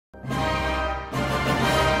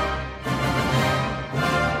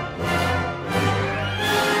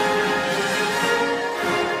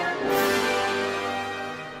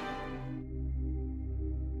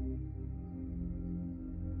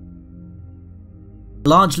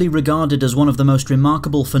Largely regarded as one of the most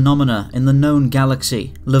remarkable phenomena in the known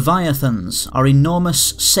galaxy, Leviathans are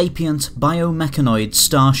enormous, sapient, biomechanoid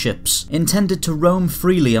starships, intended to roam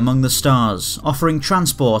freely among the stars, offering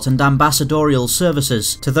transport and ambassadorial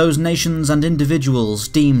services to those nations and individuals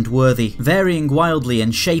deemed worthy. Varying wildly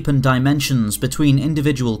in shape and dimensions between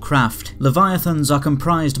individual craft, Leviathans are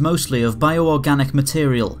comprised mostly of bioorganic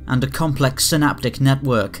material and a complex synaptic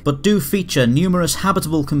network, but do feature numerous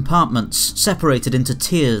habitable compartments separated into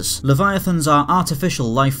tiers. Leviathans are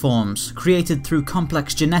artificial lifeforms, created through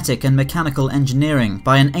complex genetic and mechanical engineering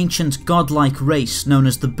by an ancient godlike race known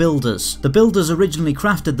as the Builders. The Builders originally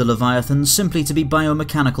crafted the Leviathans simply to be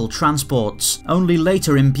biomechanical transports, only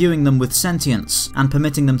later imbuing them with sentience and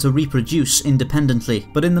permitting them to reproduce independently.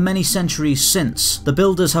 But in the many centuries since, the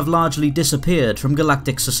Builders have largely disappeared from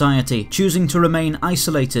galactic society, choosing to remain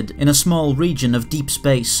isolated in a small region of deep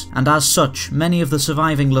space, and as such, many of the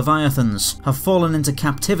surviving Leviathans have fallen into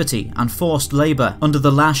captivity and forced labour under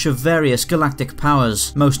the lash of various galactic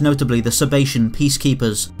powers, most notably the Sebacean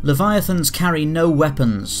peacekeepers. Leviathans carry no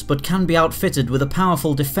weapons, but can be outfitted with a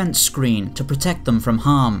powerful defence screen to protect them from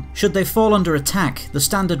harm. Should they fall under attack, the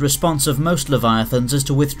standard response of most Leviathans is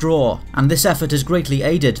to withdraw, and this effort is greatly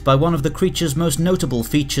aided by one of the creature's most notable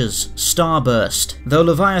features, starburst. Though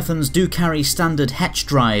Leviathans do carry standard Hetch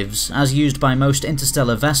drives, as used by most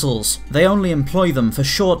interstellar vessels, they only employ them for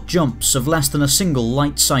short jumps of less than a single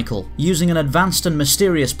light cycle, using an advanced and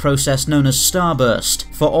mysterious process known as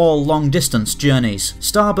starburst for all long-distance journeys.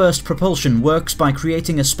 Starburst propulsion works by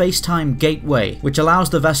creating a space-time gateway, which allows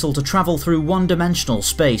the vessel to travel through one-dimensional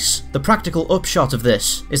space. The practical upshot of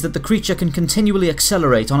this is that the creature can continually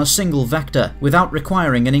accelerate on a single vector, without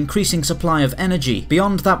requiring an increasing supply of energy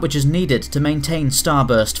beyond that which is needed to maintain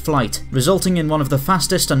starburst flight, resulting in one of the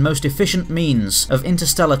fastest and most efficient means of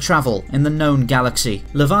interstellar travel in the known galaxy.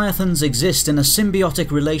 Leviathans exist in a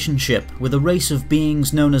symbiotic relationship with a race of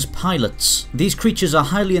beings known as pilots. These creatures are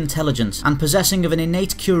highly intelligent and possessing of an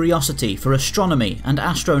innate curiosity for astronomy and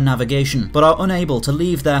astronavigation, but are unable to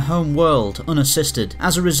leave their home world unassisted.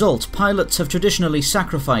 As a result, pilots have traditionally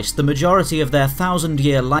sacrificed the majority of their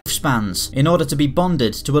 1,000-year lifespans in order to be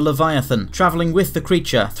bonded to a Leviathan, travelling with the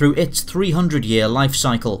creature through its 300-year life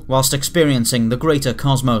cycle, whilst experiencing the greater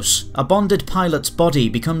cosmos. A bonded pilot's body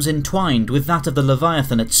becomes entwined with that of the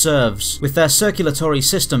Leviathan it serves, with their circulatory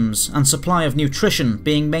systems and supply of nutrition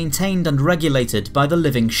being maintained and regulated by the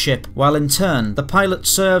living ship, while in turn the pilot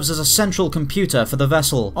serves as a central computer for the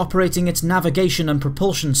vessel, operating its navigation and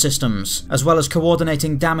propulsion systems, as well as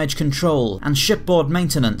coordinating damage control and shipboard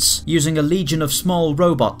maintenance using a legion of small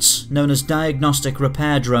robots known as diagnostic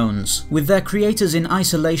repair drones. With their creators in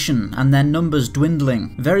isolation and their numbers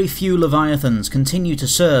dwindling, very few Leviathans continue to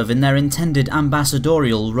serve in their intended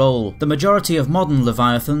ambassadorial role. The majority of modern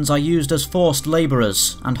Leviathans are used as forced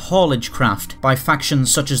labourers and haulage craft by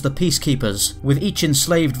factions such as the Peacekeepers, with each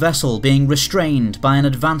enslaved vessel being restrained by an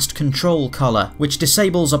advanced control collar, which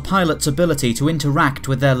disables a pilot's ability to interact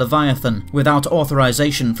with their Leviathan without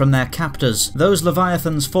authorization from their captors. Those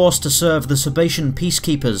Leviathans forced to serve the Sebacean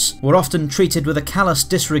Peacekeepers were often treated with a callous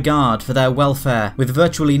disregard for their welfare, with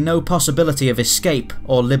virtually no possibility of escape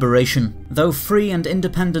or liberation. Though free and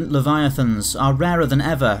independent Leviathans are rarer than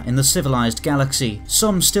ever in the civilized galaxy,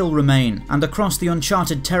 some still remain, and across the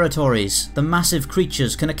uncharted territories, the massive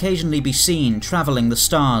creatures can occasionally be seen travelling the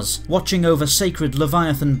stars, watching over sacred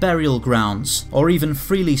Leviathan burial grounds, or even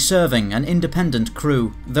freely serving an independent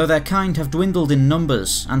crew. Though their kind have dwindled in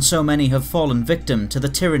numbers, and so many have fallen victim to the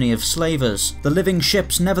tyranny of slavers, the living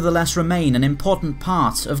ships nevertheless remain an important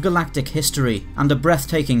part of galactic history, and a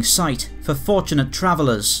breathtaking sight for fortunate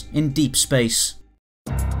travellers in deep space.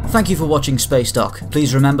 Thank you for watching Spacedock.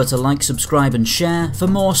 Please remember to like, subscribe and share for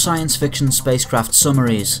more science fiction spacecraft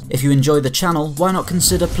summaries. If you enjoy the channel, why not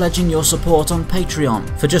consider pledging your support on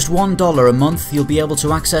Patreon? For just $1 a month, you'll be able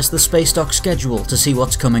to access the Spacedock schedule to see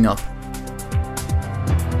what's coming up.